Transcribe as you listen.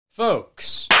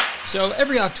Folks, so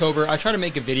every October I try to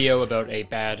make a video about a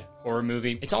bad horror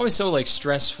movie. It's always so like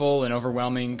stressful and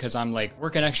overwhelming because I'm like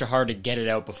working extra hard to get it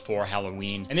out before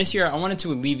Halloween. And this year I wanted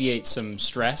to alleviate some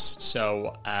stress,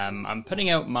 so I'm putting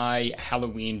out my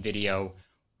Halloween video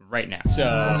right now. So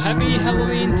happy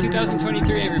Halloween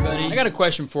 2023, everybody. I got a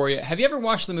question for you. Have you ever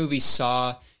watched the movie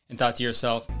Saw and thought to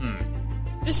yourself,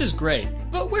 this is great,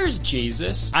 but where's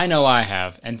Jesus? I know I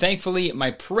have, and thankfully,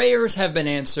 my prayers have been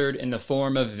answered in the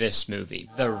form of this movie,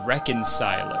 The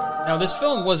Reconciler. Now, this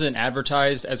film wasn't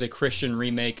advertised as a Christian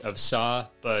remake of Saw,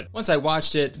 but once I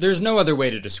watched it, there's no other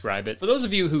way to describe it. For those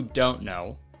of you who don't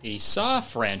know, the Saw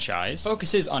franchise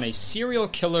focuses on a serial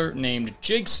killer named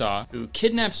Jigsaw who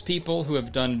kidnaps people who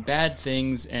have done bad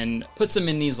things and puts them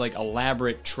in these like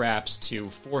elaborate traps to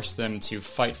force them to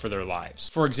fight for their lives.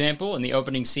 For example, in the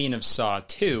opening scene of Saw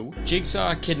 2,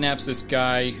 Jigsaw kidnaps this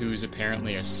guy who's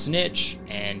apparently a snitch,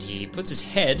 and he puts his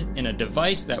head in a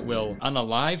device that will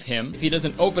unalive him if he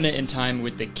doesn't open it in time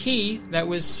with the key that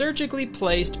was surgically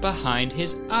placed behind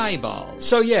his eyeball.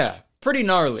 So yeah, pretty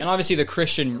gnarly. And obviously the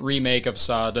Christian remake of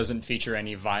Saw doesn't feature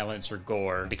any violence or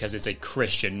gore because it's a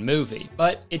Christian movie.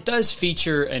 But it does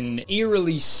feature an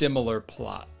eerily similar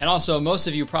plot. And also, most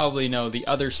of you probably know the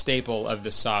other staple of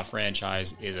the Saw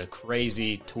franchise is a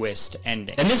crazy twist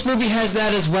ending. And this movie has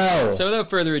that as well. So without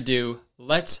further ado,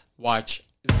 let's watch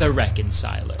The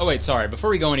Reconciler. Oh wait, sorry, before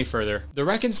we go any further, The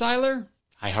Reconciler?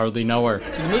 I hardly know her.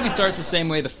 So the movie starts the same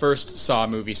way the first Saw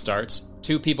movie starts.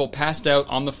 Two people passed out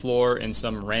on the floor in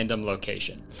some random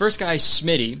location. The first guy,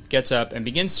 Smitty, gets up and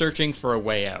begins searching for a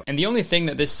way out. And the only thing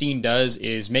that this scene does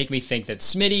is make me think that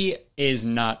Smitty is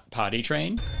not potty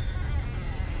trained.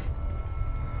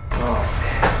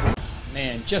 Oh,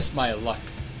 man, just my luck.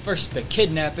 First the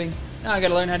kidnapping, now I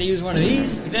gotta learn how to use one of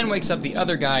these. He then wakes up the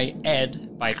other guy,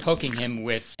 Ed, by poking him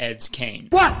with Ed's cane.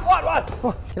 What?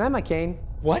 Can I have my cane?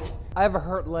 What? I have a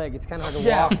hurt leg. It's kind of hard to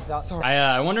walk without... Sorry.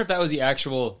 I wonder if that was the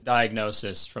actual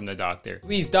diagnosis from the doctor.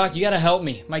 Please, doc, you gotta help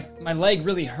me. My leg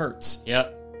really hurts.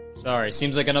 Yep. Sorry,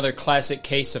 seems like another classic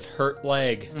case of hurt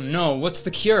leg. Oh, no, what's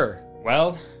the cure?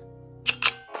 Well,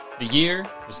 the year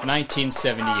was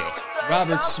 1978.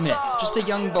 Robert Smith, just a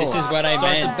young boy. This is what I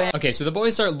meant. Okay, so the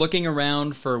boys start looking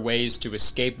around for ways to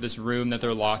escape this room that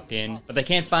they're locked in, but they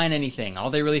can't find anything.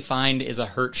 All they really find is a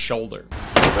hurt shoulder.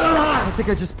 I think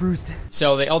I just bruised it.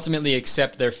 So they ultimately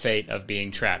accept their fate of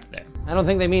being trapped there. I don't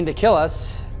think they mean to kill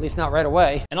us. At least not right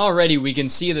away. And already we can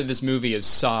see that this movie is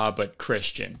Saw but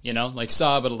Christian, you know? Like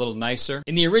Saw but a little nicer.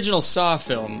 In the original Saw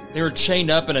film, they were chained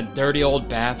up in a dirty old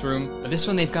bathroom. But this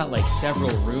one they've got like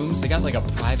several rooms. They got like a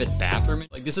private bathroom.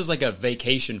 Like this is like a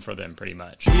vacation for them pretty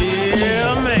much.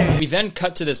 Yeah, man. We then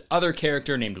cut to this other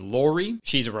character named Lori.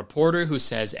 She's a reporter who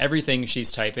says everything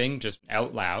she's typing just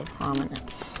out loud.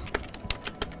 Prominence.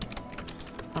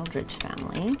 Eldridge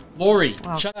family. Lori,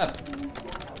 shut up.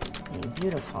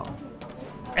 Beautiful.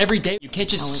 Every day, you can't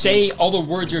just say all the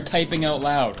words you're typing out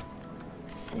loud.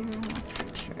 Sarah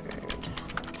Pritchard.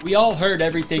 We all heard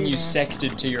everything you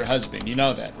sexted to your husband. You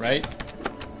know that, right?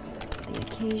 The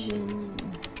occasion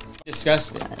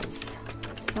disgusting. Was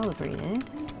celebrated.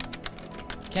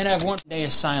 Can't have one day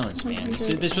of silence, man.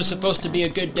 This was supposed to be a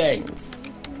good day.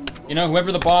 You know,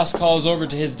 whoever the boss calls over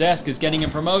to his desk is getting a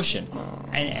promotion.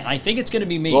 And I think it's gonna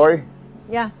be me. Lori?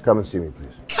 Yeah. Come and see me, please.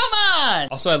 Come on!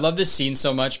 Also, I love this scene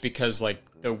so much because, like,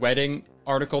 the wedding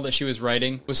article that she was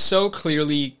writing was so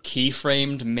clearly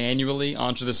keyframed manually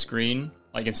onto the screen,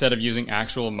 like, instead of using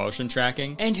actual motion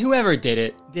tracking. And whoever did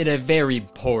it did a very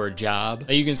poor job.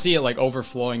 You can see it, like,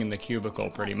 overflowing in the cubicle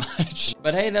pretty much.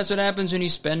 But hey, that's what happens when you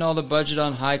spend all the budget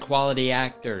on high-quality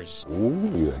actors.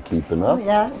 Ooh, you're keeping up? Oh,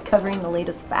 yeah, covering the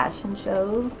latest fashion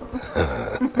shows.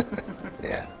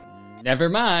 Yeah. Never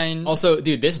mind. Also,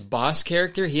 dude, this boss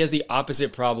character, he has the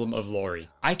opposite problem of Lori.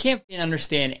 I can't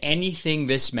understand anything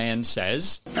this man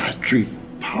says. Battery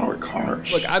power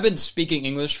cars. Look, I've been speaking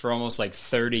English for almost like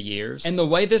 30 years, and the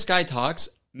way this guy talks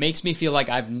makes me feel like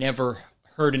I've never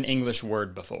heard an English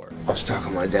word before. I was talking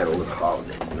to my dad over the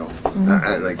holiday, you know,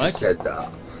 and like he said,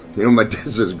 you know, my dad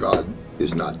says God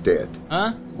is not dead.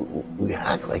 Huh? We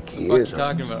act like he What is. are you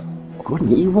talking about? Good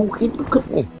and evil kid, look at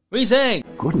me. What are you saying?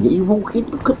 Good and evil kid,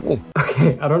 look at me.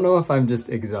 Okay, I don't know if I'm just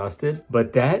exhausted,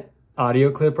 but that audio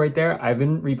clip right there, I've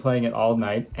been replaying it all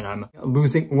night, and I'm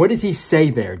losing. What does he say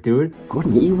there, dude? Good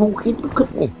and evil kid, look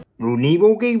at me. Good and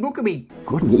evil kid, look at me.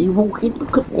 Good and evil kid,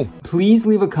 look at me. Please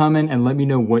leave a comment and let me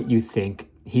know what you think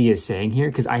he is saying here,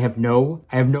 because I have no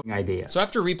idea. So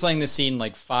after replaying this scene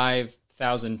like 5,000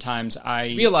 1,000 times I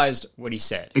realized what he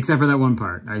said. Except for that one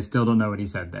part. I still don't know what he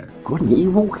said there. Good and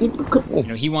evil, look at me. You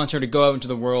know, he wants her to go out into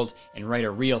the world and write a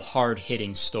real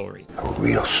hard-hitting story. A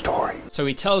real story. So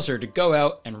he tells her to go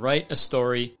out and write a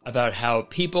story about how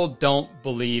people don't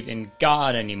believe in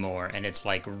God anymore, and it's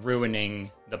like ruining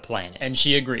the planet. And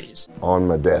she agrees. On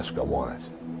my desk, I want it.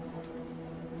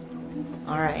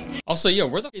 All right. Also, yo,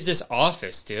 where the f is this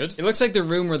office, dude? It looks like the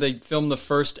room where they filmed the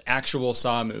first actual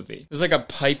Saw movie. There's like a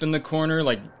pipe in the corner,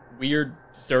 like weird,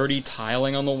 dirty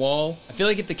tiling on the wall. I feel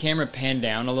like if the camera panned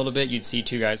down a little bit, you'd see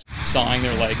two guys sawing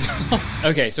their legs.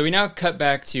 Okay, so we now cut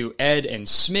back to Ed and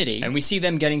Smitty, and we see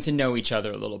them getting to know each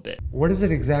other a little bit. What is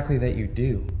it exactly that you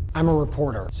do? I'm a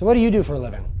reporter. So what do you do for a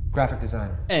living? Graphic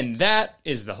designer. And that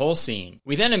is the whole scene.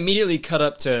 We then immediately cut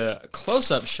up to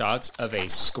close-up shots of a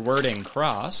squirting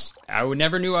cross. I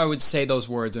never knew I would say those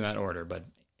words in that order, but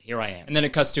here I am. And then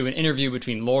it cuts to an interview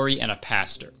between Laurie and a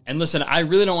pastor. And listen, I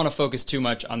really don't want to focus too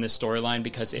much on this storyline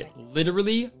because it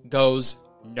literally goes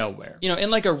nowhere. You know, in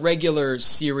like a regular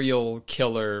serial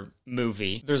killer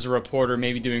movie, there's a reporter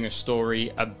maybe doing a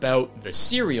story about the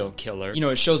serial killer. You know,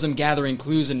 it shows them gathering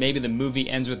clues and maybe the movie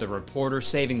ends with the reporter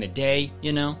saving the day,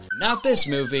 you know? Not this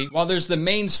movie. While there's the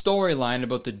main storyline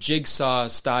about the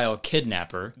Jigsaw-style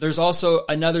kidnapper, there's also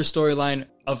another storyline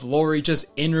of Laurie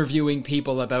just interviewing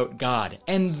people about God.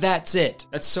 And that's it.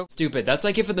 That's so stupid. That's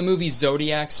like if the movie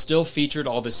Zodiac still featured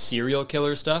all the serial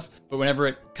killer stuff, but whenever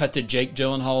it cut to Jake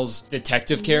Gyllenhaal's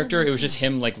detective character, it was just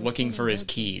him like looking for his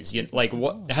keys. Like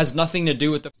what? It has nothing to do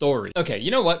with the story. Okay,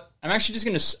 you know what? I'm actually just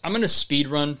gonna speed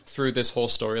run through this whole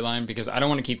storyline because I don't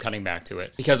want to keep cutting back to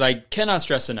it because I cannot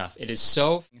stress enough. It is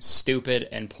so stupid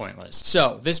and pointless.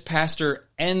 So this pastor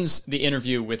ends the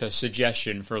interview with a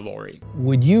suggestion for Laurie.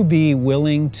 Would you be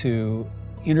willing to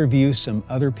interview some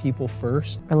other people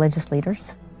first? Religious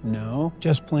leaders? No,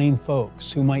 just plain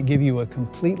folks who might give you a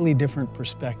completely different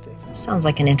perspective. Sounds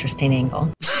like an interesting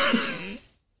angle.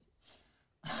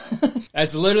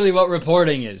 That's literally what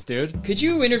reporting is, dude. Could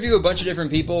you interview a bunch of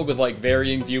different people with like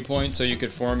varying viewpoints so you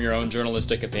could form your own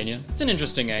journalistic opinion? It's an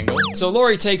interesting angle. So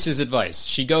Laurie takes his advice.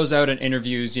 She goes out and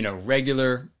interviews, you know,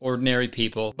 regular, ordinary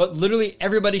people, but literally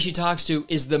everybody she talks to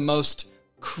is the most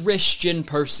Christian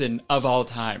person of all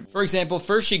time. For example,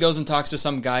 first she goes and talks to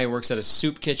some guy who works at a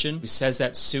soup kitchen who says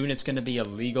that soon it's going to be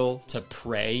illegal to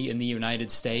pray in the United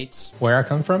States. Where I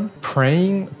come from,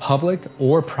 praying public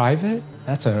or private,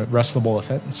 that's a arrestable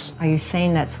offense. Are you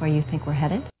saying that's where you think we're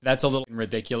headed? That's a little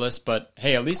ridiculous, but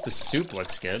hey, at least the soup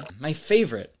looks good. My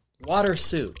favorite, water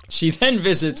soup. She then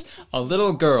visits a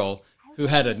little girl who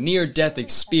had a near-death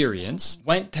experience,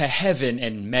 went to heaven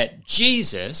and met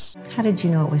Jesus. How did you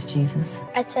know it was Jesus?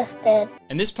 I just did.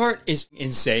 And this part is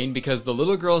insane because the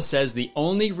little girl says the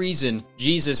only reason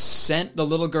Jesus sent the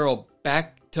little girl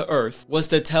back to Earth was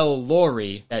to tell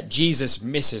Laurie that Jesus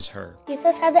misses her.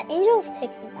 Jesus had the angels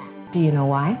take me back. Do you know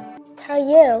why? To tell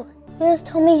you, Jesus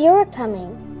told me you were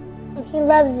coming. And he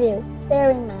loves you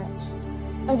very much.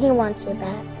 And he wants you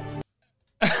back.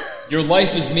 Your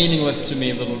life is meaningless to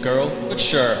me, little girl, but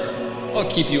sure, I'll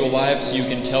keep you alive so you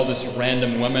can tell this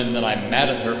random woman that I'm mad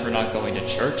at her for not going to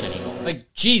church anymore.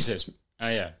 Like, Jesus. Oh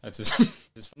yeah, that's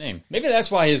his name. Maybe that's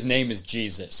why his name is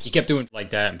Jesus. He kept doing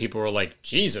like that and people were like,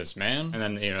 Jesus, man. And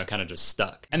then, you know, it kind of just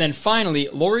stuck. And then finally,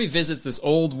 Laurie visits this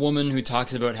old woman who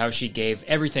talks about how she gave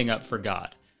everything up for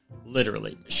God.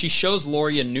 Literally. She shows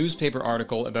Laurie a newspaper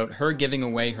article about her giving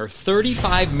away her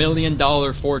 $35 million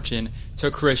fortune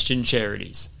to Christian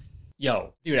charities.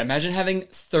 Yo, dude, imagine having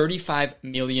 $35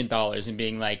 million and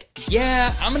being like,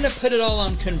 yeah, I'm gonna put it all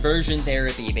on conversion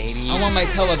therapy, baby. I want my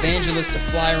televangelist to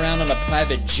fly around on a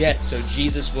private jet so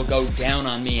Jesus will go down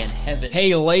on me in heaven.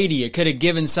 Hey, lady, you could have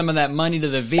given some of that money to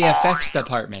the VFX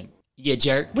department. You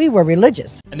jerk. We were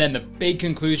religious. And then the big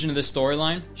conclusion of the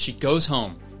storyline, she goes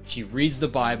home, she reads the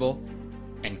Bible,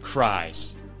 and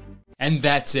cries. And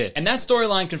that's it. And that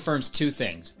storyline confirms two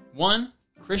things. One,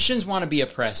 Christians want to be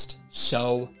oppressed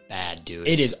so bad, dude.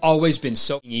 It has always been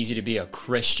so easy to be a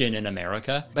Christian in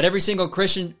America. But every single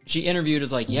Christian she interviewed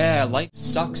is like, yeah, life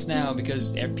sucks now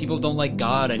because people don't like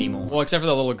God anymore. Well, except for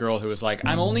the little girl who was like,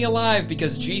 I'm only alive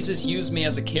because Jesus used me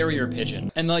as a carrier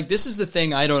pigeon. And like, this is the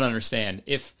thing I don't understand.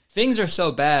 If things are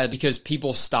so bad because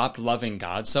people stopped loving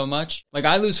God so much, like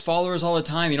I lose followers all the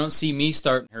time. You don't see me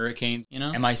start hurricanes, you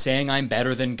know? Am I saying I'm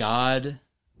better than God?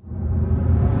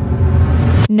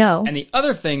 No. And the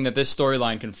other thing that this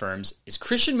storyline confirms is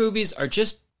Christian movies are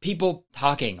just people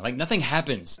talking. Like, nothing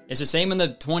happens. It's the same in the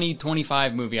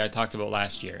 2025 movie I talked about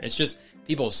last year. It's just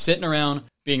people sitting around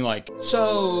being like,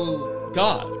 so,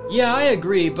 God. Yeah, I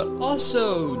agree, but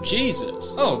also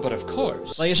Jesus. Oh, but of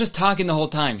course. Like, it's just talking the whole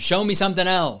time. Show me something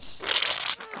else.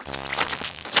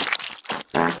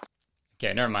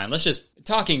 Okay, never mind. Let's just...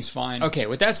 Talking's fine. Okay,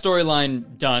 with that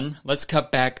storyline done, let's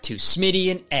cut back to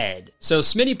Smitty and Ed. So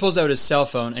Smitty pulls out his cell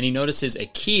phone and he notices a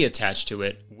key attached to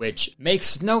it, which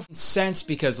makes no sense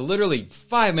because literally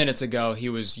 5 minutes ago he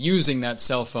was using that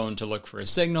cell phone to look for a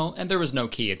signal and there was no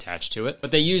key attached to it.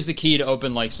 But they use the key to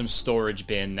open like some storage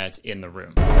bin that's in the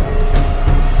room.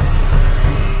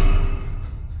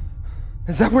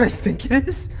 Is that what I think it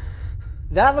is?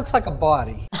 That looks like a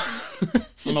body.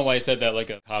 I don't know why I said that like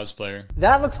a cosplayer.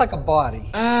 That looks like a body.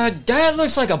 That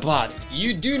looks like a body.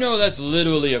 You do know that's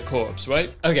literally a corpse,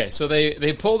 right? Okay, so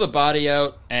they pull the body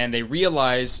out and they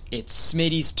realize it's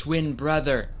Smitty's twin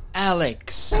brother,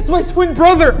 Alex. That's my twin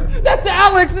brother! That's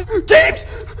Alex! James!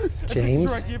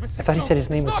 James? I thought he said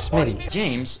his name was Smitty.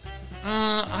 James?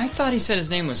 I thought he said his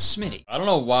name was Smitty. I don't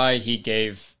know why he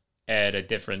gave Ed a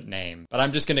different name, but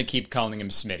I'm just gonna keep calling him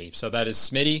Smitty. So that is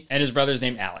Smitty, and his brother's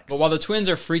name Alex. But while the twins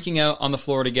are freaking out on the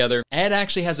floor together, Ed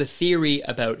actually has a theory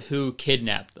about who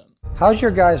kidnapped them. How's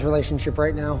your guys' relationship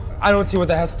right now? I don't see what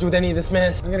that has to do with any of this,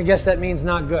 man. I'm gonna guess that means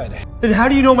not good. Then how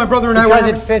do you know my brother and I Because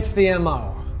were... it fits the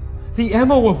MO. The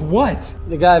MO of what?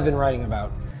 The guy I've been writing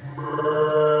about.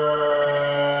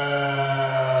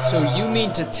 So you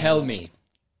mean to tell me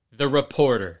the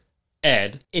reporter,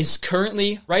 Ed, is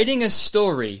currently writing a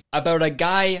story about a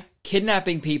guy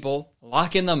kidnapping people,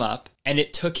 locking them up, and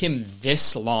it took him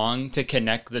this long to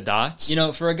connect the dots? You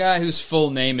know, for a guy whose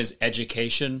full name is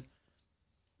Education,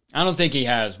 I don't think he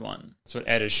has one. That's what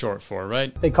Ed is short for,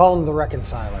 right? They call him the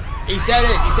Reconciler. He said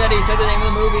it! He said the name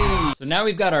of the movie! So now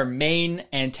we've got our main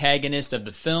antagonist of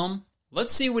the film.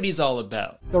 Let's see what he's all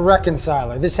about. The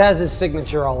Reconciler. This has his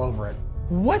signature all over it.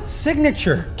 What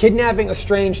signature? Kidnapping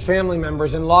estranged family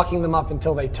members and locking them up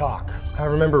until they talk. I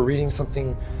remember reading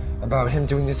something about him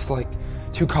doing this to like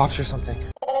 2 cops or something.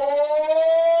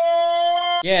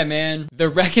 Yeah, man. The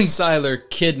Reconciler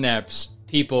kidnaps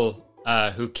people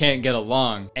who can't get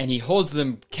along, and he holds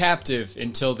them captive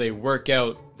until they work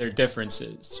out their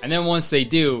differences. And then once they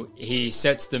do, he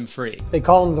sets them free. They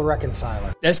call him the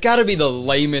Reconciler. That's gotta be the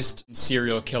lamest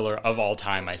serial killer of all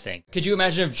time, I think. Could you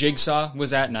imagine if Jigsaw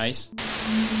was that nice?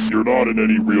 You're not in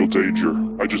any real danger.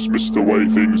 I just miss the way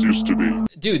things used to be.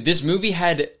 Dude, this movie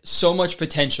had so much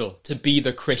potential to be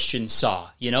the Christian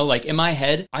Saw. You know, like in my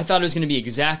head, I thought it was gonna be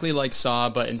exactly like Saw,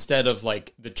 but instead of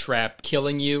like the trap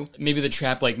killing you, maybe the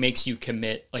trap like makes you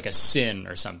commit like a sin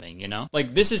or something, you know?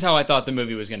 Like this is how I thought the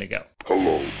movie was gonna go.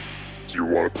 Hello. Do you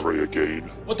want to pray again?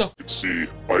 What the f- See,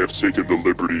 I have taken the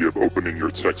liberty of opening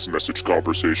your text message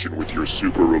conversation with your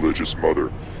super religious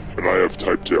mother, and I have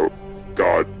typed out,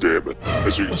 God damn it.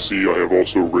 As you can see, I have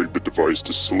also rigged the device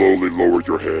to slowly lower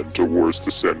your hand towards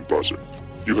the send button.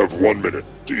 You have 1 minute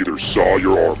to either saw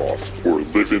your arm off or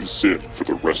live in sin for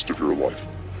the rest of your life.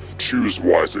 Choose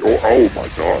wisely. Oh my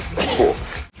god. Oh,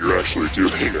 you're actually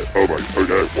doing it. Oh my,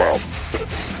 okay, wow.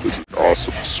 This is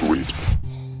awesome, sweet.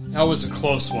 That was a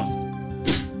close one.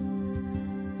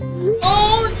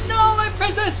 Oh no, I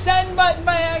pressed the send button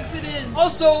by accident.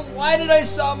 Also, why did I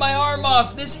saw my arm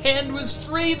off? This hand was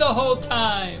free the whole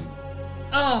time.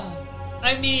 But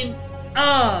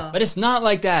it's not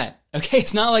like that. Okay,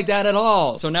 it's not like that at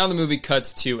all. So now the movie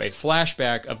cuts to a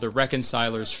flashback of the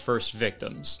Reconciler's first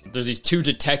victims. There's these 2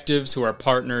 detectives who are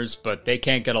partners, but they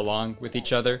can't get along with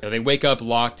each other. They wake up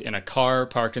locked in a car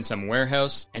parked in some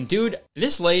warehouse. And dude,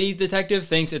 this lady detective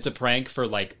thinks it's a prank for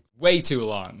like way too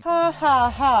long. Ha ha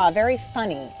ha, very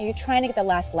funny. Are you trying to get the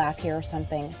last laugh here or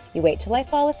something? You wait till I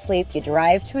fall asleep, you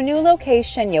drive to a new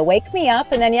location, you wake me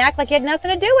up, and then you act like you had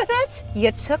nothing to do with it.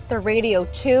 You took the radio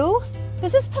too?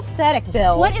 This is pathetic,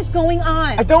 Bill. What is going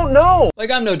on? I don't know!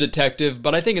 Like, I'm no detective,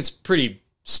 but I think it's pretty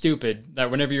stupid that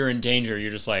whenever you're in danger,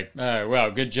 you're just like, oh, wow,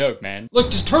 good joke, man.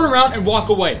 Look, just turn around and walk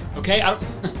away, okay? I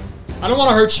don't want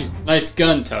to hurt you. Nice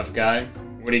gun, tough guy.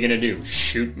 What are you gonna do?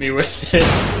 Shoot me with it?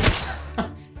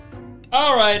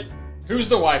 Alright, who's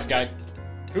the wise guy?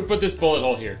 Who put this bullet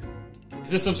hole here? Is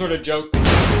this some sort of joke?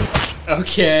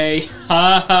 Okay,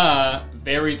 haha.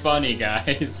 Very funny,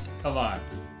 guys. Come on,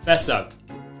 fess up.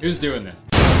 Who's doing this?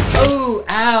 Oh,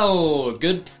 ow!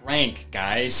 Good prank,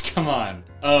 guys. Come on.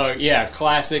 Oh, yeah,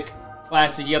 classic.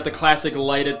 Classic. You got the classic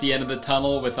light at the end of the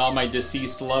tunnel with all my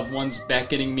deceased loved ones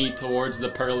beckoning me towards the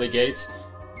pearly gates.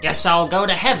 Guess I'll go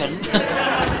to heaven.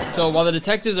 So while the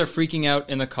detectives are freaking out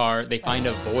in the car, they find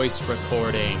a voice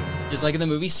recording, just like in the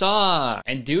movie Saw.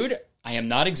 And dude, I am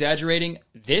not exaggerating.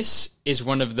 This is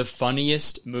one of the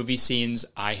funniest movie scenes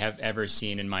I have ever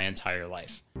seen in my entire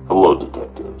life. Hello,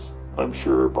 detectives. I'm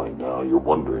sure by now you're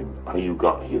wondering how you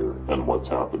got here and what's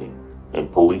happening. In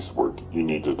police work, you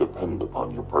need to depend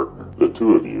upon your partner. The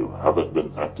 2 of you haven't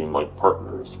been acting like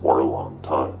partners for a long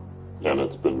time. and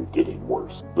it's been getting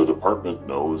worse. The department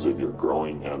knows of your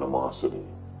growing animosity.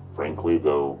 Frankly,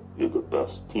 though, you're the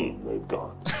best team they've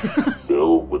got.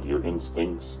 Bill with your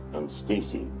instincts, and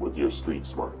Stacy with your street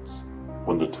smarts.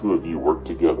 When the two of you work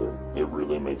together, it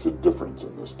really makes a difference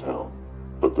in this town.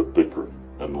 But the bickering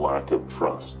and lack of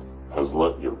trust has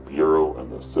let your bureau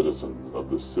and the citizens of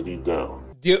the city down.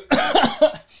 Dude,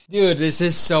 dude, this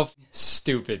is so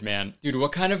stupid, man. Dude,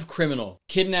 what kind of criminal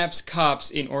kidnaps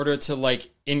cops in order to, like,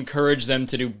 encourage them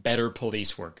to do better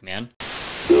police work, man?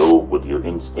 Bill with your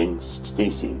instincts,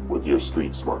 Stacy with your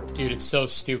street smarts. Dude, it's so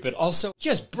stupid. Also,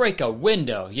 just break a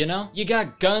window, you know? You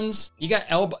got guns, you got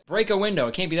break a window.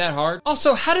 It can't be that hard.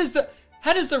 Also, how does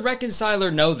the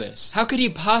reconciler know this? How could he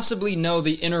possibly know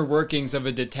the inner workings of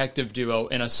a detective duo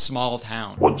in a small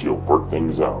town? Once you work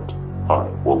things out, I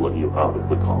will let you out of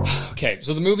the car. Okay,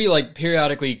 so the movie, like,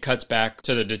 periodically cuts back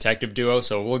to the detective duo,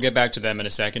 so we'll get back to them in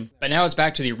a second. But now it's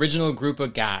back to the original group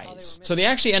of guys. So they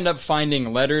actually end up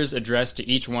finding letters addressed to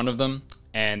each one of them,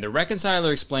 and the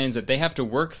reconciler explains that they have to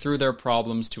work through their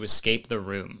problems to escape the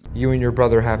room. You and your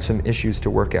brother have some issues to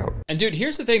work out. And dude,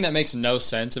 here's the thing that makes no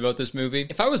sense about this movie.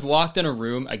 If I was locked in a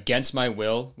room against my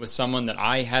will with someone that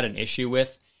I had an issue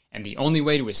with, and the only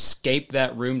way to escape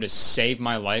that room to save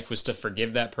my life was to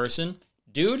forgive that person,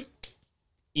 dude,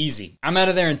 easy. I'm out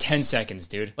of there in 10 seconds,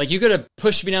 dude. Like, you could have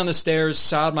pushed me down the stairs,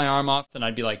 sawed my arm off, and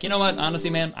I'd be like, you know what, honestly,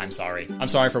 man, I'm sorry. I'm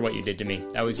sorry for what you did to me.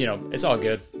 That was, you know, it's all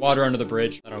good. Water under the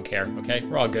bridge. I don't care, okay?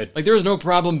 We're all good. Like, there was no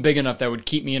problem big enough that would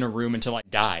keep me in a room until I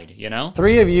died, you know?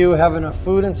 3 of you have enough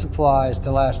food and supplies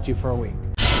to last you for a week.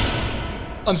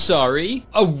 I'm sorry?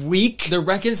 A week? The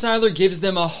reconciler gives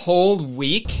them a whole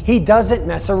week? He doesn't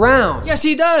mess around. Yes,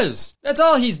 he does. That's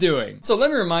all he's doing. So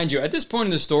let me remind you, at this point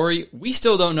in the story, we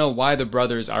still don't know why the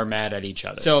brothers are mad at each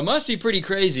other. So it must be pretty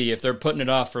crazy if they're putting it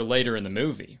off for later in the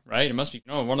movie, right? It must be,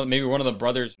 you know, maybe one of the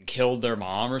brothers killed their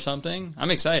mom or something. I'm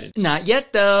excited. Not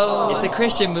yet, though. It's a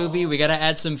Christian movie. We gotta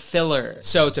add some filler.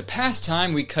 So to pass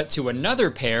time, we cut to another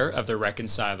pair of the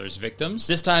reconciler's victims.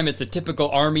 This time it's the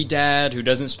typical army dad who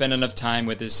doesn't spend enough time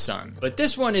with his son. But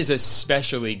this one is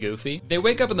especially goofy. They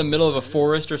wake up in the middle of a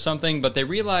forest or something, but they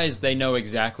realize they know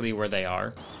exactly where they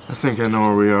are. I think I know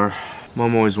where we are.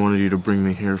 Mom always wanted you to bring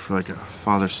me here for like a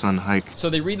father-son hike. So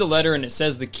they read the letter and it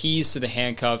says the keys to the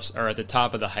handcuffs are at the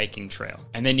top of the hiking trail.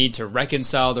 And they need to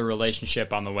reconcile the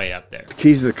relationship on the way up there. The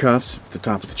keys to the cuffs at the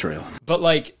top of the trail. But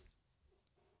like,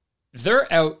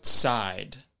 they're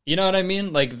outside. You know what I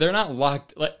mean? Like, they're not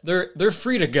locked. Like, they're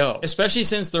free to go. Especially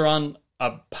since they're on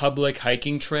a public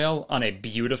hiking trail on a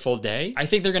beautiful day. I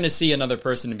think they're going to see another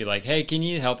person and be like, hey, can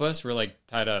you help us? We're like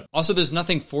tied up. Also, there's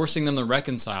nothing forcing them to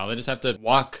reconcile. They just have to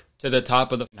walk to the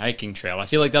top of the hiking trail. I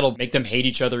feel like that'll make them hate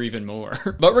each other even more.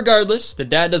 But regardless, the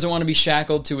dad doesn't want to be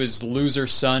shackled to his loser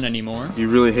son anymore. You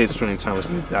really hate spending time with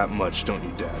me that much, don't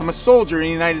you, Dad? I'm a soldier in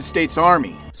the United States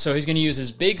Army. So he's going to use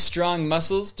his big, strong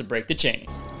muscles to break the chain.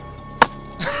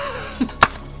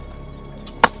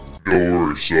 Don't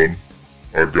worry, son.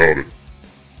 I got it.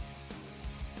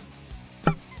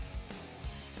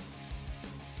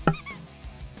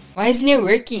 Why isn't it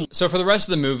working? So for the rest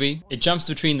of the movie, it jumps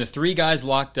between the 3 guys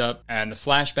locked up and the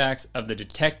flashbacks of the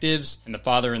detectives and the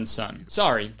father and son.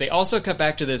 Sorry, they also cut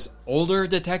back to this older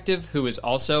detective who is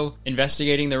also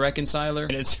investigating the reconciler.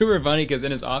 And it's super funny because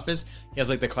in his office, he has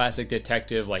like the classic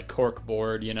detective like cork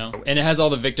board, you know? And it has all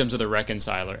the victims of the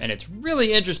reconciler. And it's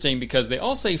really interesting because they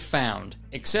all say found,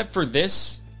 except for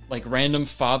this like random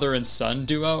father and son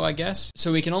duo, I guess.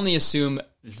 So we can only assume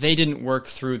they didn't work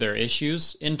through their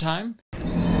issues in time.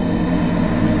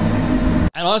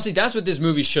 And honestly, that's what this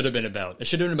movie should have been about. It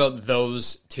should have been about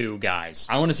those 2 guys.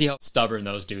 I want to see how stubborn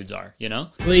those dudes are, you know?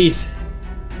 Please,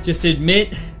 just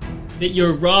admit that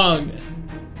you're wrong.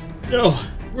 No,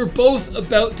 we're both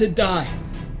about to die.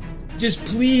 Just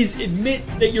please admit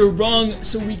that you're wrong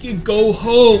so we can go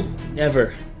home.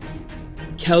 Never.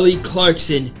 Kelly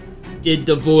Clarkson did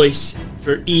the voice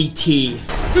for E.T.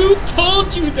 Who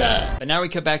told you that? But now we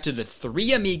cut back to the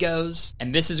 3 amigos,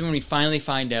 and this is when we finally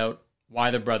find out why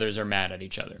the brothers are mad at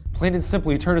each other. Plain and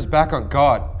simple, you turned his back on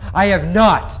God. I have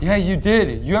not. Yeah, you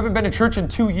did. You haven't been to church in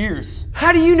 2 years.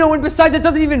 How do you know? And besides, it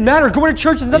doesn't even matter. Going to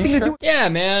church has nothing to do. Yeah,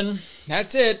 man.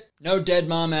 That's it. No dead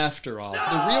mom after all.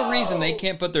 The real reason they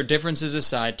can't put their differences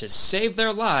aside to save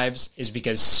their lives is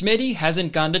because Smitty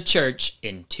hasn't gone to church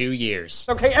in 2 years.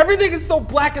 Okay, everything is so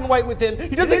black and white with him.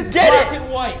 He doesn't get black it.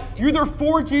 and white. You're either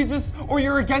for Jesus or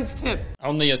you're against him.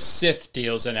 Only a Sith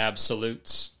deals in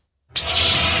absolutes.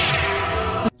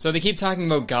 So they keep talking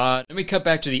about God, then we cut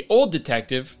back to the old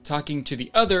detective talking to the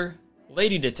other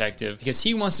lady detective because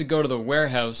he wants to go to the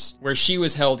warehouse where she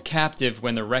was held captive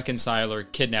when the reconciler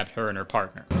kidnapped her and her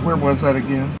partner. Where was that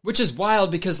again? Which is wild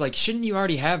because, like, shouldn't you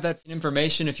already have that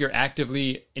information if you're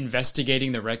actively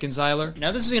investigating the reconciler?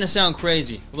 Now, this is gonna sound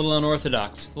crazy, a little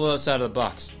unorthodox, a little outside of the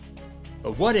box.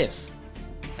 But what if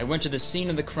I went to the scene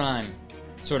of the crime,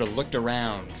 sort of looked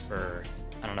around for,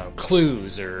 I don't know,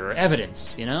 clues or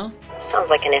evidence, you know? Sounds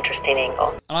like an interesting angle.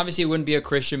 And obviously it wouldn't be a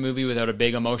Christian movie without a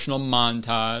big emotional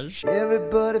montage.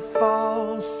 Everybody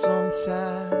falls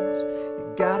sometimes.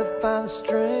 You gotta find the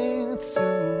strength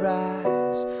to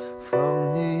rise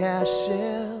from the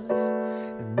ashes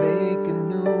and make a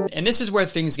new. And this is where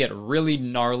things get really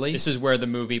gnarly. This is where the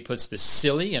movie puts the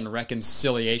silly in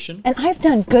reconciliation. And I've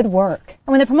done good work.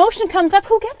 And when the promotion comes up,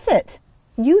 who gets it?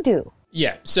 You do.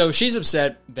 Yeah, so she's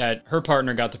upset that her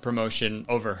partner got the promotion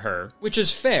over her, which is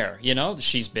fair, you know?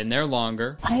 She's been there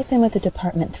longer. I've been with the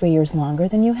department 3 years longer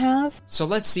than you have. So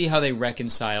let's see how they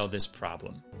reconcile this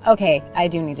problem. Okay, I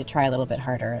do need to try a little bit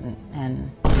harder and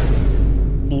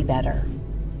be better.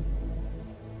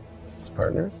 As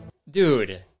partners?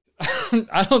 Dude,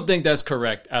 I don't think that's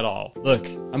correct at all. Look,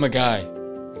 I'm a guy,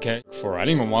 okay? Before, I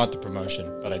didn't even want the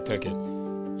promotion, but I took it.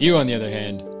 You, on the other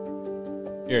hand,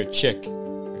 you're a chick.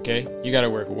 Okay? You gotta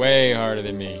work way harder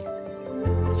than me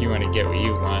if you want to get what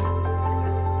you want.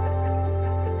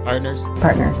 Partners?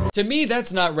 Partners. To me,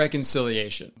 that's not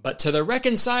reconciliation. But to the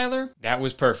reconciler, that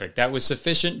was perfect. That was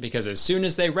sufficient because as soon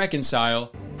as they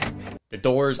reconcile, the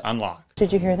doors unlock.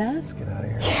 Did you hear that? Let's get out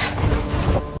of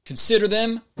here. Consider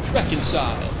them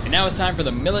reconciled. And now it's time for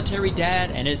the military dad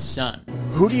and his son.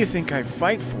 Who do you think I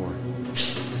fight for?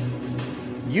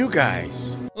 You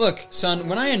guys. Look, son,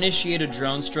 when I initiate a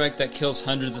drone strike that kills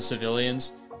hundreds of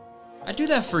civilians, I do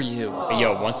that for you. But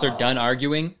yo, once they're done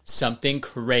arguing, something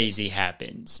crazy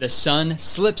happens. The son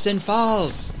slips and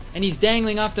falls, and he's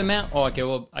dangling off the mountain. Oh, okay,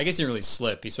 well, I guess he didn't really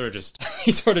slip. He sort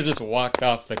of just walked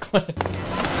off the cliff.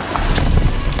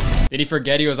 Did he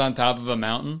forget he was on top of a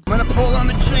mountain? I'm gonna pull on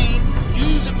the chain,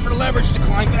 use it for leverage to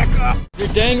climb back up. You're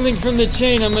dangling from the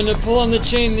chain. I'm gonna pull on the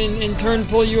chain and in turn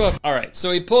pull you up. All right,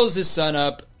 so he pulls his son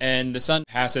up, and the son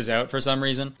passes out for some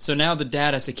reason. So now the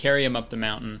dad has to carry him up the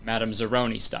mountain, Madame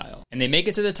Zeroni style. And they make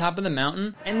it to the top of the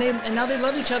mountain, and now they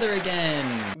love each other again.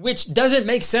 Which doesn't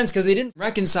make sense because they didn't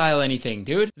reconcile anything,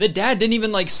 dude. The dad didn't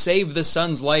even like save the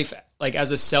son's life like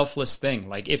as a selfless thing.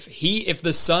 Like if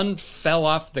the son fell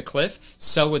off the cliff,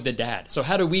 so would the dad. So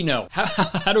how do we know?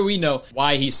 How do we know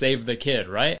why he saved the kid,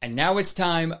 right? And now it's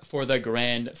time for the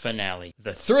grand finale.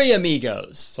 The three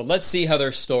amigos. So let's see how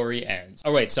their story ends.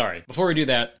 Oh wait, sorry. Before we do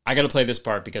that, I gotta play this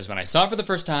part because when I saw it for the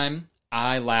first time,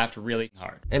 I laughed really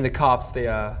hard. And the cops,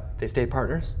 they stayed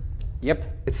partners? Yep.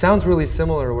 It sounds really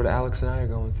similar to what Alex and I are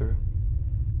going through.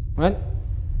 What?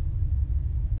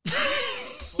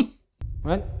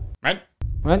 What? Right?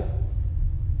 What?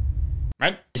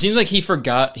 Right? It seems like he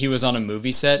forgot he was on a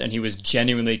movie set and he was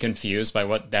genuinely confused by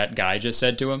what that guy just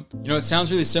said to him. You know, it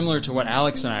sounds really similar to what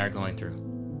Alex and I are going through.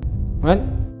 What?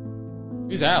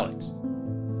 Who's Alex?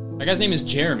 That guy's name is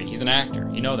Jeremy. He's an actor.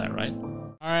 You know that, right?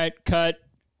 Alright, cut.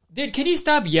 Dude, can you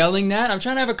stop yelling that? I'm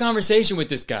trying to have a conversation with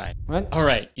this guy. What?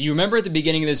 Alright, you remember at the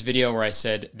beginning of this video where I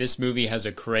said this movie has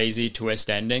a crazy twist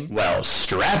ending? Well,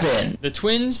 strap in. The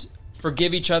twins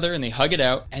forgive each other and they hug it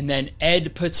out, and then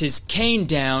Ed puts his cane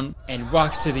down and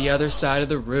walks to the other side of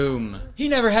the room. He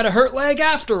never had a hurt leg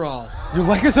after all. Your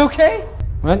leg is okay?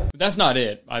 What? But that's not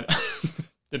it.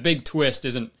 The big twist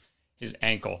isn't his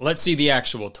ankle. Let's see the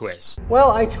actual twist. Well,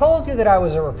 I told you that I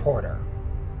was a reporter.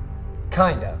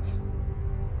 Kind of.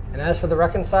 And as for the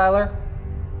reconciler,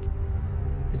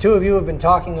 the two of you have been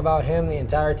talking about him the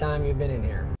entire time you've been in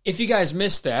here. If you guys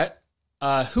missed that,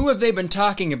 who have they been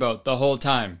talking about the whole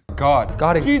time? God.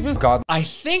 God. Jesus. God. I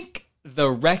think the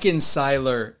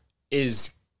reconciler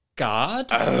is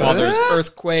God. While there's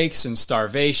earthquakes and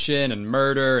starvation and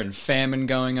murder and famine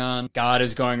going on, God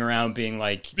is going around being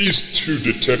like, these two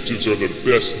detectives are the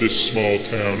best this small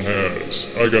town has.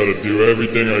 I gotta do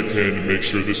everything I can to make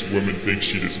sure this woman thinks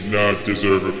she does not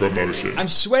deserve a promotion. I'm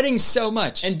sweating so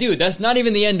much. And dude, that's not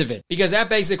even the end of it. Because that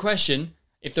begs the question,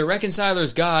 if the reconciler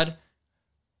is God,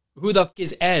 who the f***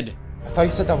 is Ed? I thought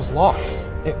you said that was locked.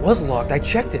 It was locked. I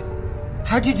checked it.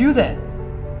 How'd you do that?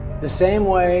 The same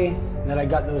way that I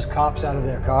got those cops out of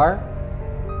their car.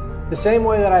 The same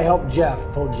way that I helped Jeff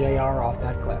pull JR off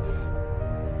that cliff.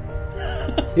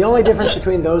 The only difference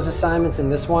between those assignments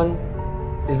and this one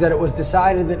is that it was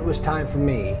decided that it was time for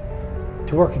me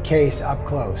to work a case up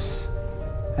close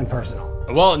and personal.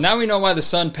 Well, now we know why the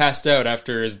son passed out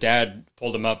after his dad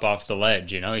pulled him up off the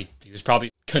ledge, you know? He was probably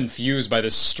confused by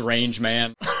this strange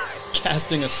man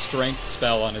casting a strength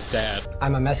spell on his dad.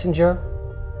 I'm a messenger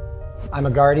I'm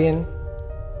a guardian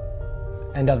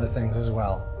and other things as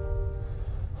well.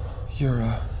 You're,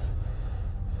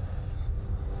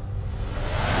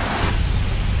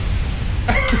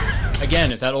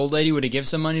 Again, if that old lady would have given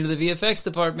some money to the VFX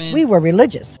department. We were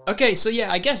religious. Okay, so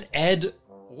yeah, I guess Ed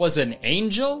was an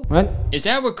angel? What? Is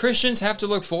that what Christians have to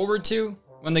look forward to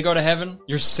when they go to heaven?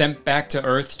 You're sent back to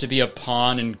Earth to be a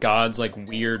pawn in God's, like,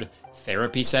 weird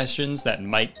therapy sessions that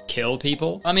might kill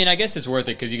people? I mean, I guess it's worth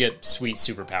it because you get sweet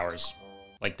superpowers.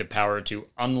 Like the power to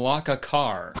unlock a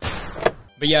car.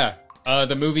 But yeah,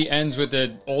 the movie ends with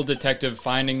the old detective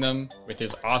finding them with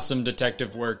his awesome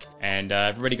detective work, and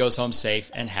everybody goes home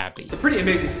safe and happy. It's a pretty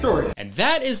amazing story. And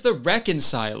that is The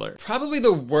Reconciler. Probably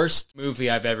the worst movie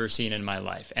I've ever seen in my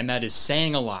life, and that is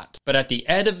saying a lot. But at the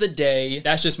end of the day,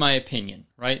 that's just my opinion,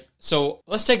 right? So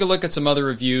let's take a look at some other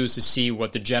reviews to see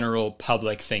what the general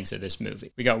public thinks of this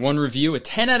movie. We got one review, a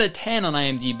 10 out of 10 on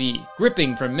IMDb.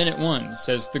 Gripping from minute one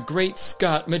says, "The Great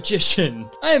Scott Magician."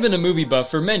 I have been a movie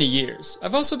buff for many years.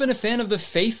 I've also been a fan of the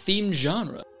faith-themed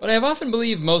genre. But I have often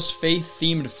believed most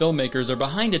faith-themed filmmakers are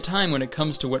behind a time when it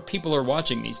comes to what people are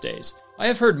watching these days. I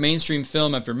have heard mainstream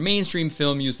film after mainstream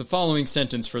film use the following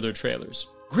sentence for their trailers.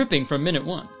 Gripping from minute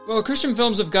one. Well, Christian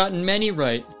films have gotten many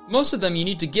right. Most of them you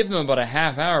need to give them about a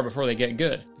half hour before they get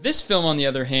good. This film, on the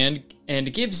other hand,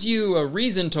 and gives you a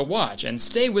reason to watch and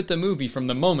stay with the movie from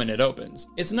the moment it opens.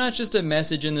 It's not just a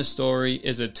message in the story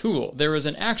is a tool. There is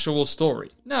an actual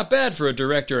story. Not bad for a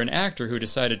director and actor who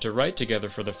decided to write together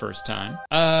for the first time.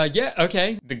 Yeah,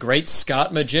 okay. The Great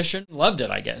Scott Magician. Loved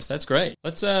it, I guess. That's great.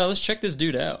 Let's check this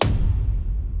dude out.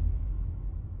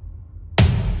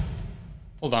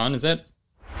 Hold on, is that...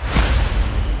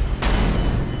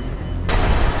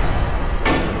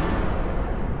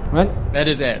 What? That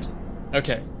is Ed.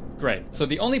 Okay, great. So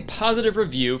the only positive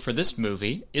review for this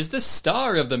movie is the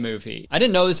star of the movie. I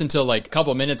didn't know this until like a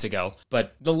couple minutes ago,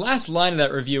 but the last line of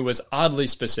that review was oddly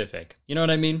specific. You know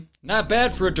what I mean? Not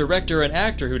bad for a director and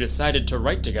actor who decided to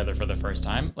write together for the first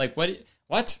time. Like,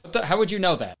 what? How would you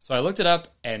know that? So I looked it up,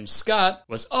 and Scott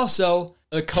was also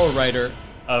the co-writer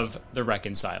of The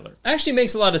Reconciler. Actually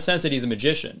makes a lot of sense that he's a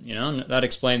magician, you know? And that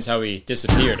explains how he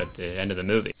disappeared at the end of the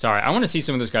movie. Sorry, I want to see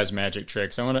some of this guy's magic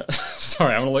tricks. I'm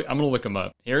gonna look him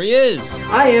up. Here he is.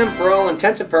 I am, for all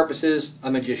intents and purposes,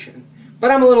 a magician. But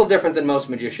I'm a little different than most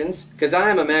magicians, because I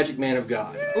am a magic man of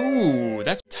God. Ooh,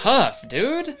 that's tough,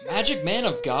 dude. Magic man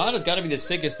of God has got to be the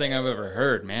sickest thing I've ever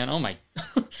heard, man. Oh my...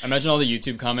 Imagine all the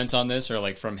YouTube comments on this are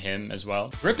like from him as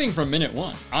well. Gripping from minute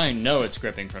one. I know it's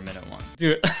gripping from minute one.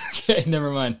 Dude, okay,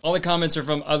 never mind. All the comments are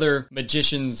from other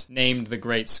magicians named the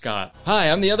Great Scott.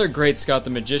 Hi, I'm the other Great Scott the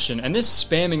Magician, and this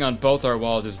spamming on both our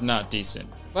walls is not decent.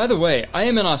 By the way, I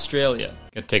am in Australia.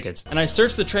 Get tickets. And I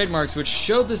searched the trademarks which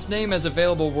showed this name as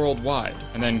available worldwide.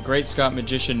 And then Great Scott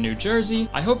Magician, New Jersey.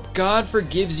 I hope God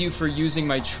forgives you for using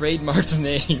my trademarked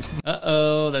name.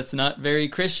 Uh-oh, that's not very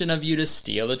Christian of you to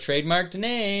steal a trademarked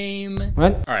name.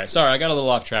 What? Alright, sorry, I got a little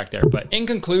off track there. But in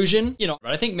conclusion,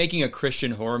 I think making a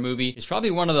Christian horror movie is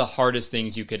probably one of the hardest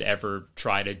things you could ever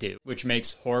try to do, which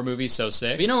makes horror movies so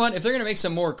sick. But you know what? If they're gonna make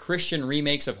some more Christian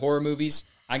remakes of horror movies,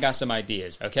 I got some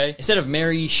ideas, okay? Instead of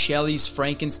Mary Shelley's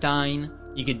Frankenstein,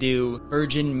 you could do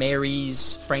Virgin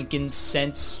Mary's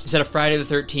Frankincense. Instead of Friday the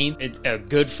 13th, a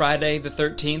Good Friday the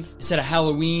 13th. Instead of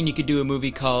Halloween, you could do a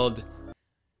movie called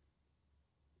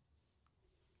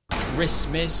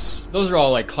Christmas. Those are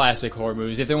all like classic horror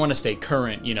movies. If they want to stay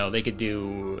current, they could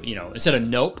do, instead of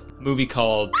Nope, a movie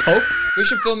called Pope.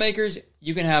 Christian filmmakers,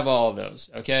 you can have all of those,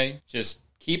 okay? Just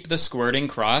keep the squirting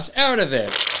cross out of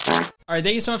it. Alright,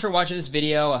 thank you so much for watching this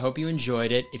video. I hope you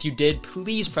enjoyed it. If you did,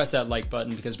 please press that like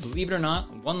button because believe it or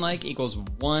not, 1 like equals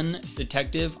 1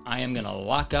 detective I am gonna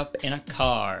lock up in a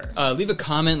car. Leave a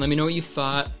comment, let me know what you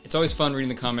thought. It's always fun reading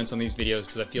the comments on these videos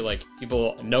because I feel like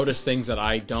people notice things that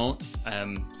I don't,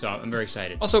 so I'm very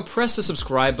excited. Also, press the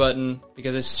subscribe button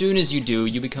because as soon as you do,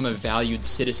 you become a valued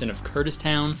citizen of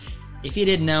Curtistown. If you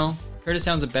didn't know,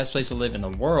 Curtistown's the best place to live in the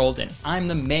world, and I'm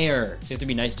the mayor, so you have to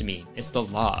be nice to me. It's the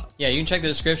law. Yeah, you can check the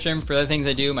description for other things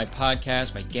I do, my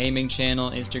podcast, my gaming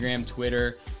channel, Instagram,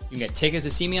 Twitter. You can get tickets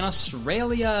to see me in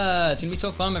Australia. It's gonna be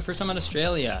so fun, my first time in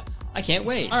Australia. I can't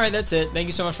wait. Alright, that's it. Thank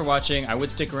you so much for watching. I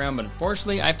would stick around, but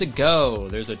unfortunately, I have to go.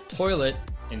 There's a toilet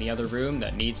in the other room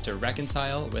that needs to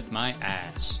reconcile with my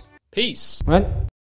ass. Peace. What?